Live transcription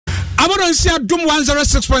Abononsia Dum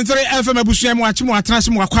 106.3 FM Abusuam Wachimu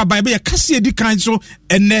Atrasimu Akwaba be kase edi kan so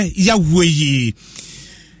ene yawoyi.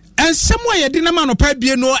 Ensemo ye di na ma no pa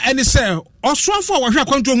bie no ene se osoafo wo hwa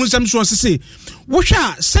kwanto hu nsem so sese wo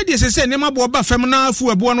hwa sede sese ne mabo ba fam na afu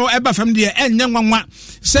abo no eba fam de enye nwanwa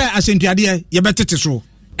se asentuade ye betete so.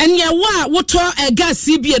 Enya wa woto gas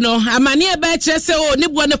bie no amane e ba kire se o ne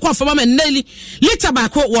bo ne kwafama manali liter ba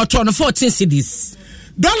ko woto no 14 cedis.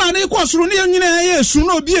 Dollar ne ko suru ne nyina yesu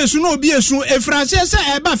na obi esu efrase se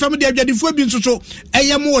eba fam de adwadifo bi nsoso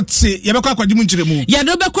eyem wote ye bekọ akwadum nkiremu ye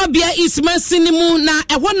do bekọ bia ismasi ni mu na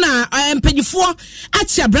eho na empagifo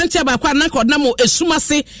achi abrante ba kwa na kodnam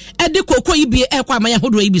esumase ede kokọ ibi ekwa amanya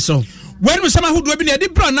hodo ibi so wenu sama hodo bi ne ede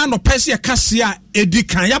bra na no pese kase a edi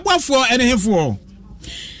kan yaboafo ene hefo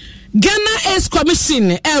Ghana Ace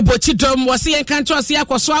Commission Bochidom was here cantos ya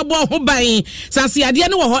kwaso abo ho ban sanse ade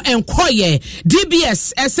ne wo ho enkoye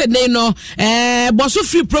DBS SNA no boso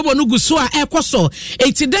free promo no guso a ekoso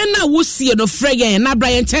etiden na wusie no freye na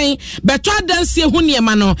Brian beto adanse hu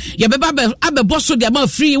niema no ye beba abeboso de ma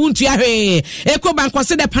free wuntu ahwe Eco Bank was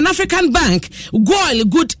the Pan African Bank goal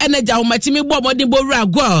good energy o matimi bo modin bo wura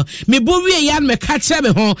goal me bo wie ya me ka kire me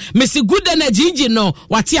ho me si good energy nji no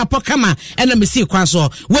wate apokama ena me si kwaso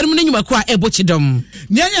nyuma kwa Bochidom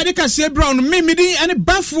nyanya de kase brown mimidi ane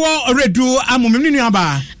bafo redu amomni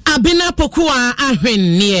nuaba abina pokua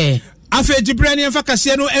ahwennie afa jibrani enfa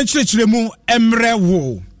kase no enchirechiremu emre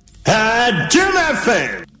wo Jim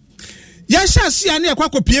Yasha si ane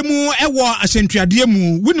akwakopie mu ewo asentuade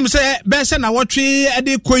mu wunim se be se na wotwe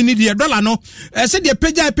ade coin de dollar no se de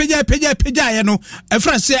peja ye no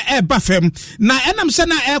efrase e ba fam na enam se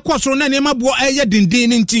na ekosoro na nema bo eye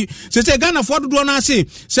dindin nti se Ghana fo dodo na ase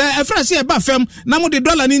se efrase e ba fam na mo de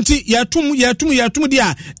dollar nti yatum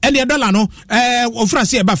dia ene dollar no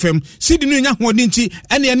ofrase e ba fam sidi no nya ho nti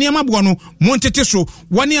ene nema bo no mo ntete so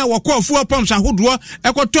woni a wokofo pumps ahodo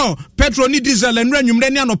ekoto petrol ni diesel enra nwumre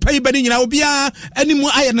ne anopai bani nyina obia animu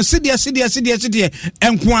aye no sidie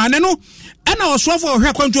enkoane no ena osofo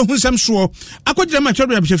ohwe kwanto hu nsem so akogire ma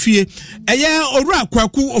twere abhefie eye owura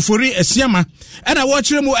kwaku ofori asiama ena wo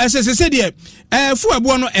kire mu SSC de fu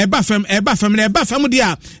abo no eba fam de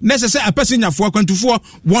a necessary apasinyafo kwantufo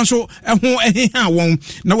won so ho eheha won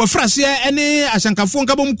na wafrase ene asankafo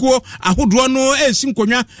nkabomkuo ahodo no esi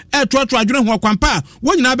nkonwa etoato adwene ho kwampa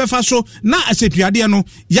wonyina befa so na asetuade no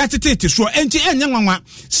yatetete so enti enye nwanwa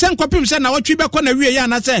senkopim se na wotwe bekọ na wie ya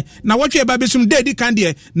na se na wotwe eba besum dedi kan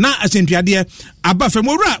de na asentuade abafem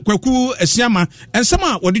owura kwaku asiama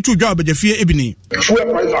ensema wodi tudwa abajafie ebini fuel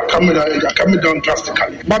prices are coming down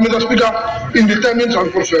drastically. But Mr. Speaker, in determining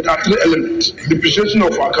transport fare, there are three elements: depreciation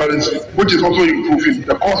of our currency, which is also improving,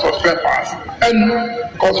 the cost of spare parts,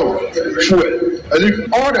 and cost of fuel. I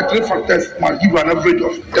think all the three factors must give an average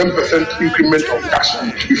of 10% increment of tax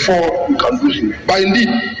before we can do so. But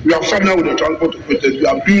indeed, we are final with the transport operators. We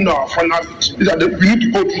are doing our final bit. We need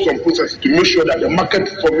to go through some processes to make sure that the market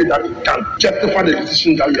survey that we can justify the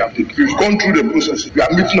decision that we have taken. We've gone through the process. We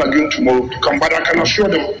are meeting again tomorrow to come, but I can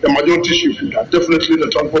assure them, the majority should that definitely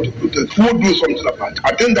the transport operators will do something about it.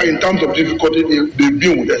 I think that in terms of difficulty, they've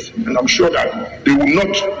been with us, and I'm sure that they will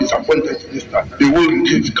not be disappointed in this time. They will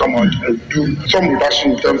indeed come out and do some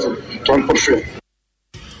reduction in terms of transport fare.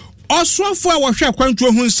 Oswafo a wohwe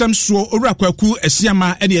kwanto hu nsem so owura kwaku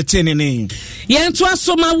asiama ene etenene yento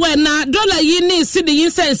asoma we na dollar yi ni sidi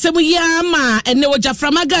yin nsem ya ma ene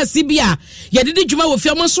wojaframa gas bia yedidi dwuma wo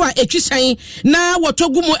fiam so a etwisan na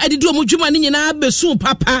wotogumo edidi omu dwuma ni nyina besu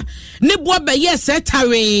papa ne bo be yese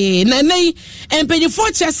tare na nei empanyifo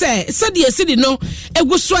chese sidi sidi no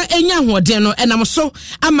eguso enya hoden no enam so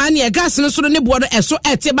ama ne gas no so ne bo do eso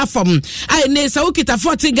eteba fom ai ne sa ukita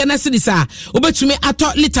 40 Ghana cedis a obetumi ato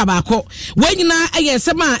liter ko wenyina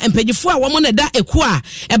ayensema empanyifo a womo na da eku a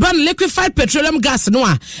eba no liquefied petroleum gas no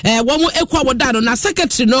a womo eku a woda no na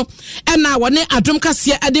secretary no ena wone adom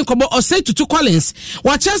kase adin kobo osei tutu Collins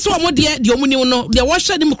wachese womo de omuni no de wo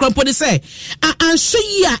hwede mu krompo de se anhwe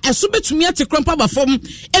yi a eso betumi ate krompo abafom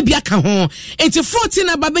ebia ka ho enti 14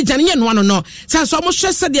 na babeja ne no ano no sanso womo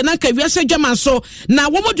hwese de na ka wiase dwaman so na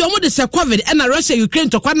womo de se covid ena Russia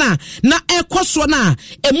Ukraine to kwana na ekoso na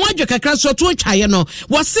emu adwe kakra so to twaye no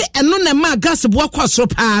wo se eno na ma gas bo akwaso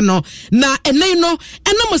pa no na enei no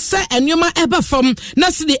enam se enwoma eba fam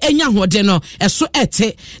na se de enya hode no eso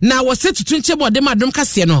ete na wo se tutunche bo de madom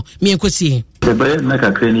kase no mienkosi ebe na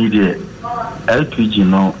kakra ni de LPG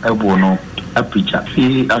no ebo no apicha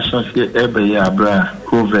fi asofie ebe ya abra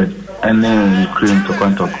covid ene Ukraine to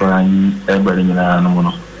kwantokora anyi ebe nyina no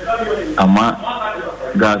no ama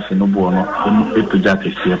gas no bo no epija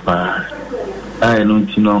kese pa no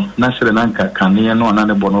ntino na shere nanka kanea no na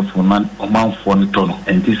ne bono fo man omanfo ne to no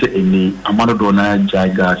enti se eni amado do na ja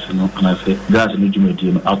gas no na se gas no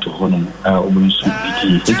dwumadi no ato ho no omunsu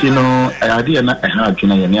biti enti no ade na ha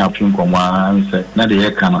adwena ye ne atwen komwa se na de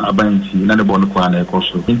ye kan abanti na ne bono kwa na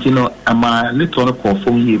ekoso enti no ama ne to no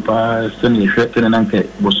kofo yi pa se ne hwe tene nanka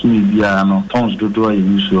bosumi bia no tons dodo ye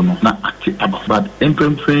yusu no na ati abafad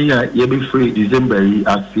empemfe ya ye be free December yi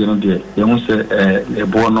afi no de ye hu se e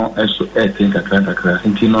bono eso kakra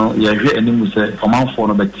nti no ye hwe animu se omanfo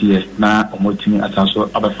no betie na omotimi atanso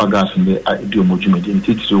abafa gas nde adi omodwumedi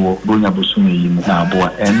nti wo bonya bosumi yi mu na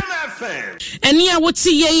aboa eni a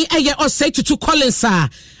woti ye eye osei tutu Collins a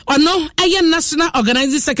ono eye National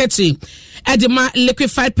Organizing Secretary edema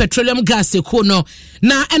liquefied petroleum gas ekono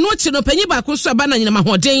na eno chi no panyi ba ko so aba na nyina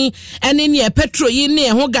mahoden ene ne petrol yi ne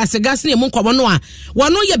ho gas ne mu nkomo no a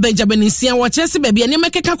wono ye Benjamin Nsia wo chese ba bia ne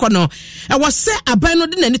mekeka kono e wo se aban no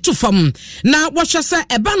de nani to fam na wo hwe se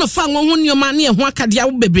eba no fa nwo ho nioma ne ho akadia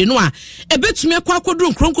wo bebre no a ebetumi akwa akodu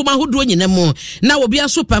nkronkoma hodo nyina mu na wo bia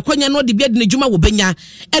so pa kwanya no de bia de nedwuma wo benya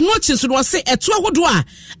eno chi so wo se eto ahodo a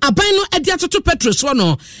aban no ade atoto petrol so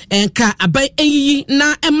no enka aban eyiyi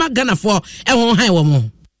na ema ganafo ehon han wo mo.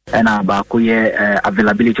 And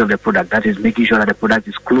availability of the product, that is making sure that the product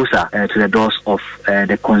is closer to the doors of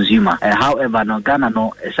the consumer. However, no Ghana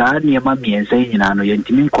no niema miense ina no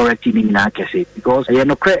yentimi correcting in akese because say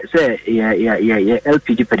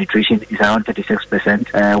LPG penetration is around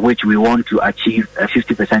 36%, which we want to achieve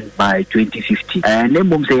 50% by 2050.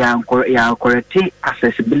 Nemum say ya correct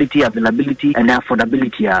accessibility, availability, and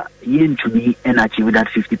affordability yin to me and achieve that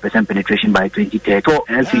 50% penetration by 2030. So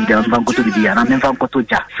LPG the mfango to be ana mfango to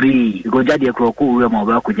ja free go jadi ekroku we mo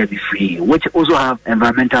ba kunya be free, which also have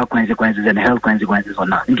environmental consequences and health consequences on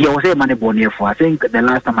that. Ndi I say money bonnie for I think the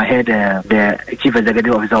last time I heard the chief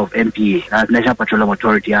executive officer of MPA, National Petroleum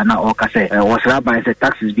Authority, Anna Okase, was rabbi said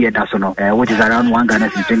taxes be a which is around 1 Ghana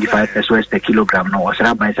 25 pesos per kilogram. No was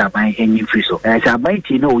rabbi say buying any free so buy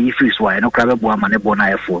no you free so no crab boa money bona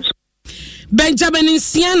efforts. Benjamin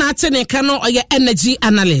Nsia na Ateneka no oye energy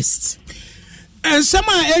analyst.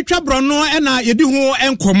 Ensema etwa brono na yedi ho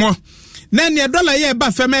enkomo na ne dollar ye ba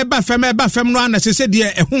fem no ana sese de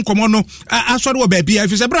ehun nkomo no asori wo ba bia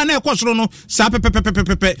efise bra na ekosoro no sa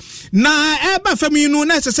pepepepepe na e ba fem yi no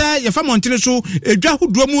na sese ye fa montene so edwa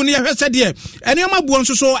hodo mu ne ye hwese de ene ma buo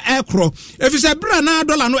nso so ekro efise bra na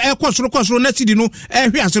dollar no ekosoro na sidi no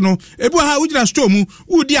ehwe ase no ebu ha ujira store mu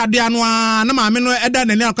udi ade anu na ma me no eda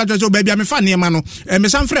na ne akajo so ba bia me fa ne ma no me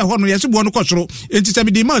san frɛ ho no ye se buo no kosoro enti se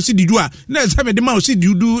me di ma sidi du a na se me di ma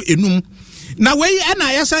sidi du enum na wey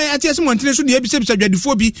na yasa atiese montene so de ebisebisa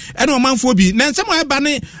dwadifo bi ene omanfo bi na nsem eba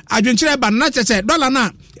ne adwenkyere eba na kyese dollar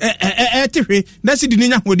na tehwe na sidi ni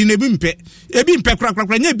nya hodi na ebi mpe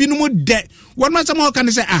krakrakra nya bi no mu de won ma sama ka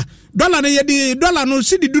ne se dollar na yedi dollar no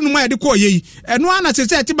sidi dunu ma yedi ko yeyi eno ana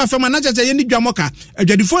sese atiba fam na kyese ye ni dwamoka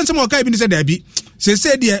adwadifo nsem o ka bi ni se da bi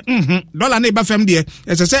sese de dollar na eba fam de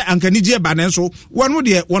sese ankani die ba na so won mo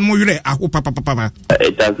de won mo yure aho papa.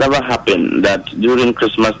 It has never happened that during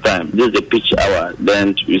Christmas time this is the peak hour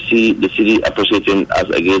then we see the city appreciating us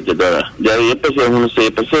against the dollar. There is a person who say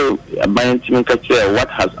buying team what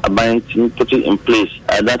has a buying team putting in place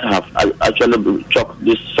that have actually chalked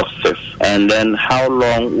this success, and then how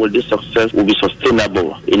long will this success will be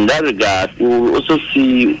sustainable. In that regard, we will also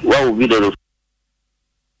see what will be the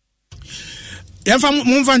Yafa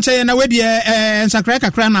mumfanche na wedi nsakra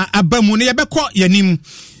kakra na abamu ne yebekọ yanim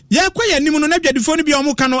yakọ yanim no na dwadifo no bi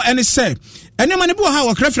omuka no ene se ene mane bi ha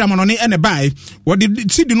wokrafra mo no ne ene bai wodi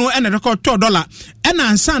sidi no ene record $2 ena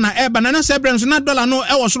ansa na eba na se brem so na dollar no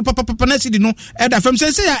e wo so papa na sidi no e da fam se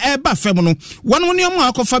ya eba fam no wono ne omu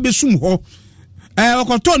akofa besum ho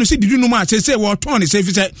okoto no sidi dunu ma se wo ton se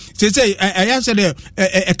fi se ya se de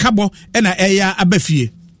kabo ena ya abafie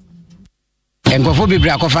Enkofo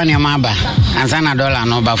bibra kofa ne ma ba ansa na dollar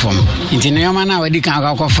no ba fom nti ne yoma na wadi kan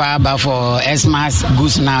akofa ba for Xmas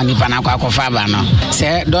goods na ni pana akofa ba no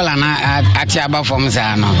se dollar na ati aba fom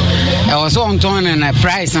sa no e also onton na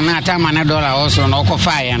price na atama na dollar also no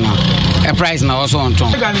kofa ya no e price na also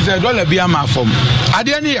onton kan se dollar bi ama fom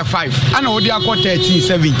ade ne ye 5 ana odi akọ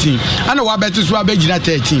 13 17 ana wa betu so abegina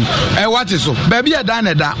 13 what is so ba bi da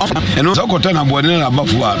na da eno so koto na bode na ba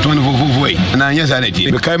fu a 24 na anya sa na ti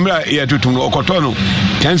be kamera ye tutum no okoto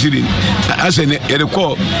 10 cedi asene ye de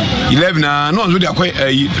call 11 na no so de akọ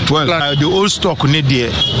 12 the old stock ne de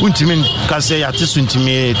untimi ka se ya ti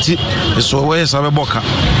suntimi ti so we sa be boka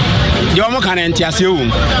yo mo kan entiase wo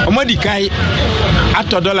omodi kai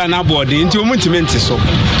ato dollar na board nti omuntimi nti so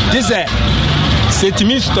this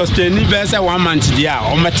setimi stosteni be say 1 month dia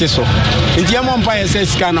o mete so nti e mo mpa ye say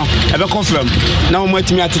sika no e be confirm na o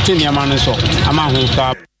matimi atete ne ma no so ama ho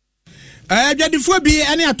so Jadifo bi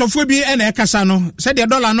ene atofo bi ene ekasa no se de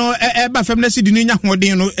dollar no ba fam na sidi ni nya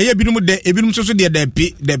hoden no eye binum de ebinum so de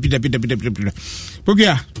dapi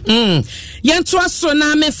Pogia Yanto aso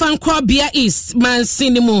na me fanko bia East man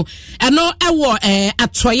sinimu eno ewo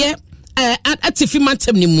atoye atifi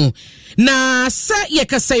mantem ni mu na sa ye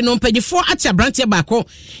kasai no mpanyifo ati abrante baako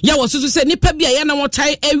ya wosusu se nipa bia ya na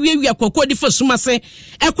wotai awiawia kokko di fasuma se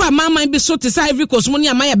ekwa amaman bi so te sa Ivory Coast mu ni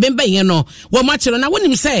amaya bemba ye no wo machiro na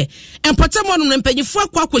wonim se empatamo no mpanyifo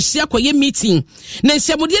akwa akosia akoye meeting na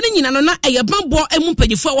nsiamodie ni nyina no na eyebambo emu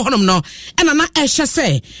mpanyifo wo honom no ena na ehye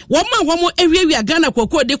se wo awiawia Ghana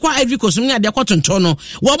kokko de kwa Ivory Coast mu ni ade kwatonto no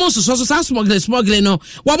wo mo soso so sa smuggle no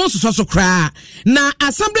wo mo soso so kra na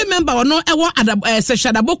assembly member wono ewo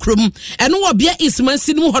seshadabo krom eno obia isman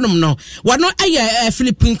sinu honom no wano aye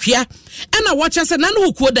Philippine Kwia ena wacha se nanu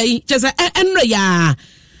hukuo dai chese enre ya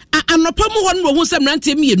anopa mu hon ro hu se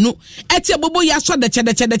mrante mienu eti abobo ya so de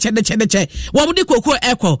che wo mudi kokko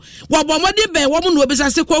eko wo bomode be wo mu no obisa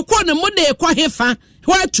se kokko ne mode ekwa hefa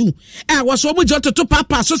watu waso mu jototo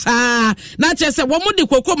papa so saa na chese wo mudi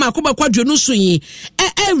kokko makoba kwadwo no sunyi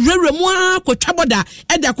rere mu akotwa boda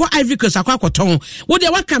da ko Ivory Coast akwakoton wo de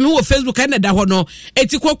waka me wo Facebook na da ho no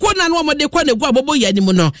eti kokko na no mode kwa na gu abobo ya ni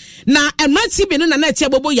mu no na emrati bi no na eti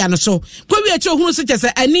abobo ya no so kwa wi eche ohunu se chese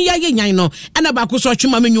ani ya ye nyan no na ba ko so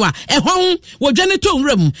twema menwa ehon wo dwane to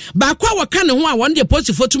nwram ba kwa waka ne ho a won de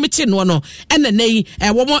post photo meti no no ena nei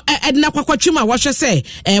wo mo na kwakwatwema wo hwe se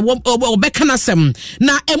wo beka na sem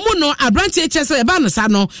na emu no abrante chese e ba no sa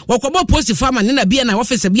no wo kobo post photo ama ne na bia na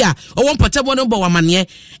office bia wo mpotabo no bo wamane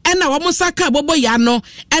ena wo musaka abobo ya no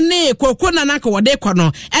ene kokko na naka wode kɔ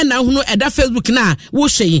no ena hunu eda Facebook na wo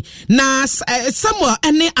hwei na Samuel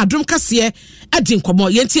ene adom kase adi nkomo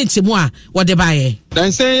yentientimu a wode baaye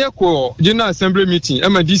dan sen yeko general assembly meeting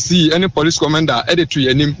MDC ene police commander editu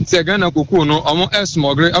yanim se Ghana kokko no omo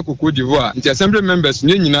smogre akoko divoa nti assembly members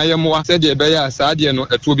ne nyina yemwa se de be ya saade no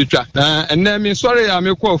eto bitwa na enne me sori ya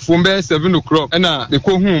me kɔ fumbe 7 o'clock ena me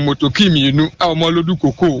ko hu motoki mienu a omo lodu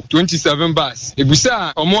kokko 27 bars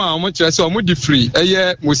ebusa omo a omo kire se omo di free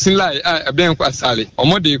eye mosinlai a eben kwa sale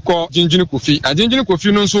omo de kɔ jinjini kofi a jinjini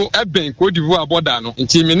kofi no nso eben ko divoa border no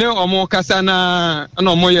nti me ne omo kasa na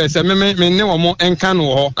omo ye se me ne omo enka no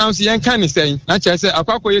ho am se enka ne sen na kire se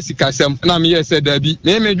akwakɔ ye sikasem na me ye se dabi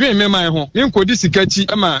me dwen me man ho me nkodi sikachi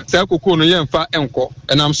ema se kokko no ye mfa enko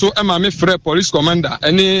enam so ema me frɛ police commander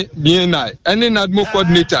ene BNI ene nadmo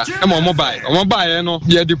coordinator ema omo bai no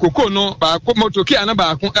ye de kokko no ba motoki ana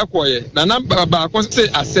ba ko ekoye na ba ko se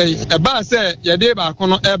asai eba se ye de ba ko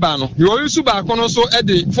no eba no yo yusu ba ko no so e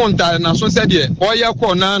de fonta na so se de oye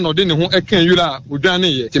ko na no de ne ho ekan yura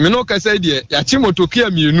odwane ye ti me no kasa de ya chi motoki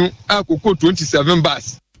amienu akoko 27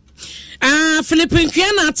 bars Philippine Kwia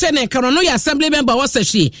atene karono ya assembly member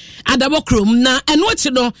wasashi adabo krom na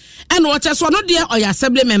enochi no eno wacha so no de oya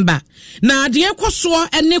assembly member na de ekoso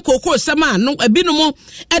ene kokko sema no ebinumu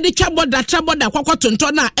ede twaboda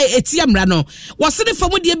kwakotonto na etia mra no wasene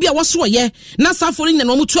famu de bia woso ye na safori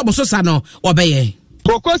nyana omutu abososa no obeye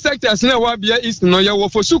Boko sectors na wa bia east no ya wo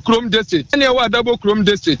fosu Krom district ene wa double Krom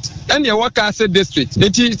district ene wa Kase district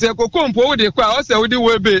enti se kokko mpo wo de kwa o se wo de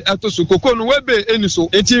webe atosu kokko no webe eniso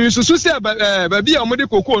enti susu se ba bia mo de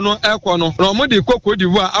kokko no ekọ no na mo de kokko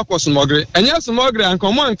divoa akosomogre enya somogre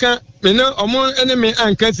anka mo anka mene omo ene me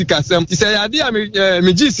anka sikasem ise ya de a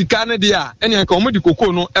me gi sika ne de a ene anka omo de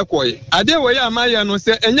kokko no ekoye ade wo ya amaye no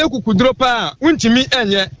se enye kukudro pa untimi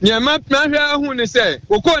enye nyema mahwa ahu ne se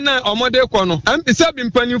kokko na omo de kọ no ampisa bi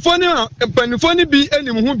mpanifoni bi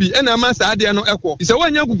enim hu bi ena ma saade no ekọ ise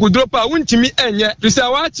wanya kukudro pa untimi enye bisa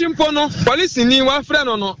wa chimpo no police ni wa frɛ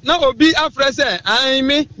no na obi afrɛ se ai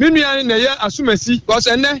me nua na ye asumasi cause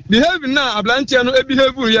ene behave na ablantia no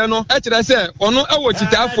behave ye no e kire se ono ewo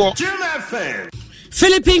titafo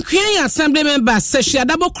Philippine Kwia assembly member Seshia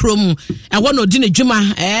Dabo Krom ewo no di ne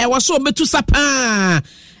dwuma waso obetu sapa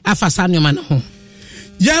afasa nyoma no ho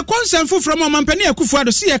ya konsenfu from mampani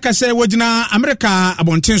akufuado si yakase wogina America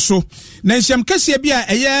abonten so na nsiam kase bia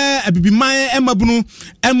eye abibiman emabunu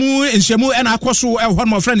emu nsiamu ena akoso ho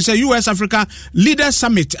no friend say US Africa Leader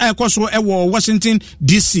Summit akoso Washington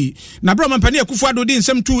DC na bro mampani akufuado di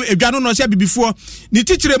nsem tu edwano no se abibifo ni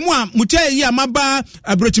tichire mu a mutia yi amaba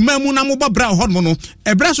abrotimamu na mo bra ho no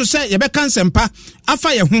ebra so se ye be kansempa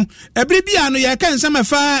afa ye ho ebri bia no ye kansem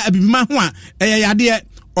afa abibiman ho a eye yade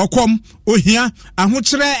okom ohia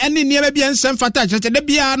ahokyere ene niema bia nsem fata kyerɛ de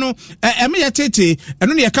bia no eme ye tete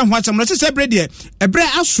eno ne ye ka ho asɛm no sɛ bre de ebre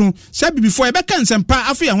aso sɛ bibifo ye bɛka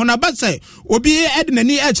nsɛmpa afa ye ho na ba sɛ obi ede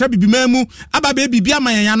nani kyerɛ bibima mu aba be bibia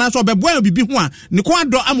manyan na so obɛboa bibi ho a ne ko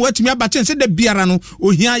adɔ ama watimi abaten sɛ de biara no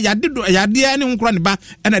ohia yade ne ho kora ne ba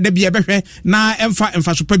ena de bia bɛhwɛ na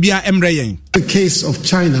emfa so pa bia emre yen. The case of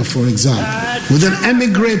China, for example, with an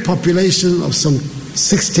emigre population of some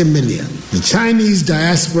 60 million. The Chinese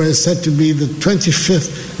diaspora is said to be the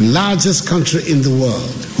 25th largest country in the world,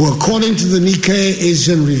 who, according to the Nikkei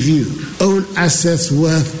Asian Review, own assets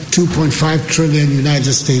worth 2.5 trillion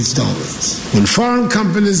United States dollars. When foreign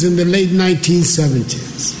companies in the late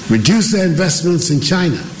 1970s reduced their investments in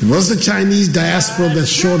China, it was the Chinese diaspora that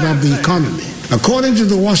shored up the economy. According to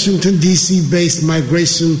the Washington, D.C.-based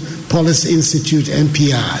Migration Policy Institute,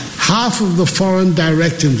 MPI, half of the foreign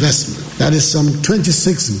direct investment, that is some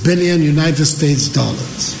 26 billion United States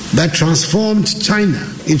dollars, that transformed China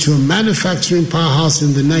into a manufacturing powerhouse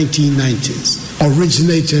in the 1990s,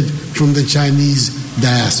 originated from the Chinese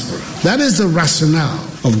diaspora. That is the rationale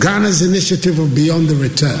of Ghana's initiative of Beyond the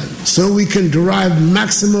Return, so we can derive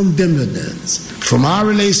maximum dividends from our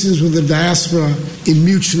relations with the diaspora in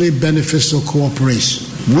mutually beneficial cooperation.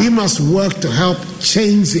 We must work to help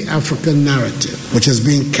change the African narrative, which has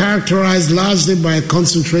been characterized largely by a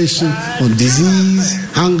concentration on disease,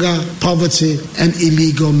 hunger, poverty, and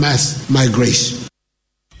illegal mass migration.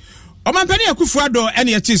 Omampani Akufo-Addo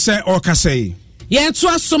ene yeti se okasei. Yentu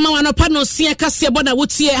asoma wanopa no siya kasi abona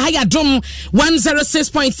wutie hayadom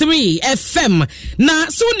 106.3 FM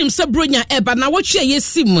na sunim se bronya eba na wachie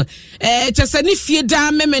yesim chese ni fie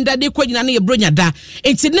da memenda de kwa jina na ye bronya da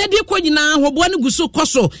enti na de kwa jina hoboa no gusu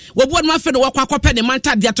koso woboa no afe no wakwa kwape ne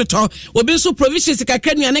manta de atoto obi nso provisions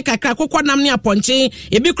kakra nuane kakra kokwa nam ne aponche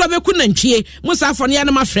ebi kra beku nantwie musa afo ne ya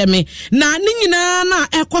na mafreme na ni nyina na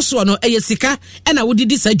ekoso no eyesika na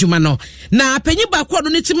wodidi sa dwuma no na panyi ba kwa no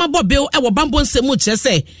ne tima bobel e wo bambo mu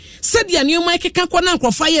kyese sadia nneoma ekeka kwa na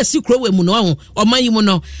nkrofa ya sikro we mu no ho oman yi mu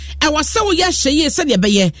no e wase wo ya hye sadia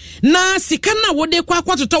beye na sika na wode kwa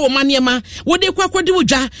kwatoto wo manema wode kwa kwodi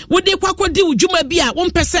wudwa wode kwa kwodi wudwuma bi a wo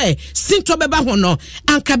mpese sinto beba ho no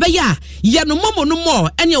anka beya ye no momo no mo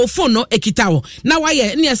ene wo phone no ekita wo na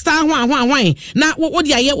waye ne star hwan na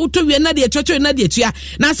wode aye wotowie na de etoto na de etua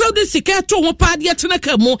na so de sika to ho pa de tena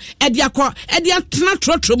ka mu e de akọ e de tena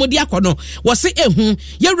trotro mu de akọ no wose ehu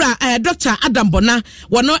yewra Dr. Adam Bona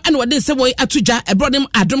wono ene wode se moy atuja ebrodem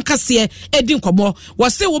adom kase edi nkomo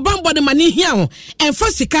wose wo bambo de mani hia ho enfo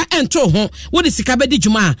sika ento ho wode sika bedi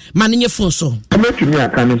djuma mane nye fonso ametumi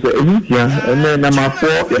aka ne se ehia ene na mafo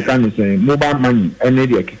ye ka ne se mobile money ene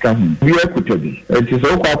de kika hu bi ekutabi enti se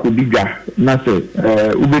okwa akodiga na se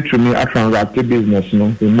ubetumi a transact business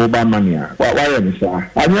no mobile money wa ye ne sa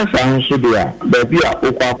anya sa nso de a ba bi a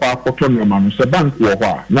okwa akwato no ma no se bank wo ho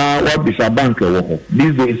a na wa bisa bank wo ho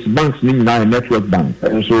these days banks ni na network bank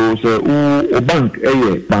and so o bank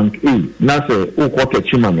bank A na say o ko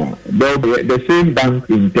Techiman the same bank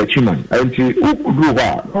in Techiman and o do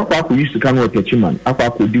what we used to come with Techiman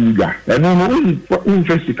akwa ko diuga and no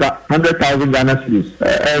interest 100,000 Ghana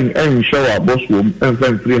cedis and show our boss room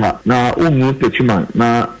and free her na o mu Techiman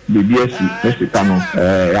na BBS Mexican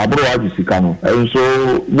abro Mexican and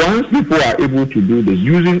so once people are able to do this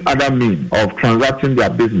using other means of transacting their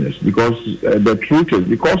business because the truth is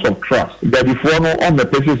because of trust that before no on the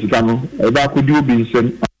person sikano eba kudi obi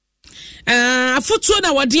nsem afutuo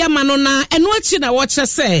na wode amano na eno achi na wo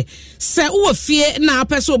kyese se wo fie na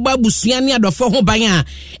apese oba busua ne adofo ho ban a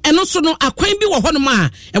eno so no akwan bi wo ho no ma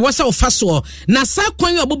e wo se wo faso na sa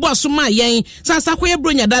kwan obobo aso ma yen sa kwa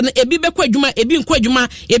ebronya da na ebi be kwa adwuma ebi nkwa adwuma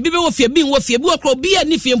ebi be wo fie bi wo fie bi wo kro bi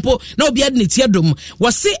ani fie mpo na obi ade ne tie dom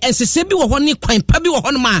wo se ensese bi wo ho ne kwan pa bi wo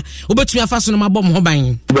ho no ma obetumi afaso no ma bom ho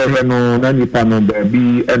ban be no na nipa no ba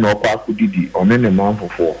bi eno kwa akudidi onene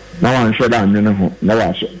manfofo na wan hwe da nne ho na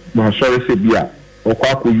wa so se bia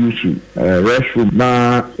okwa ko yusu restroom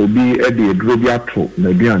na obi e de duro bi ato na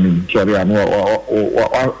bianim sorry ano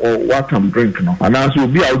what am drink no ana so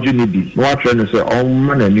obi a ojini di no wa trend say on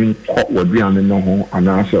man ani ko waduane no ho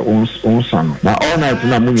ana say on sano na all night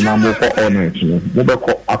na mu nyina mo ko all night no mo be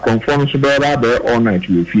ko akonfo so be all night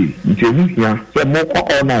we feel nti hu hia say mo ko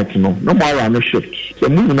all night no mo ara no shift say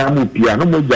mu nyina mo pia no mo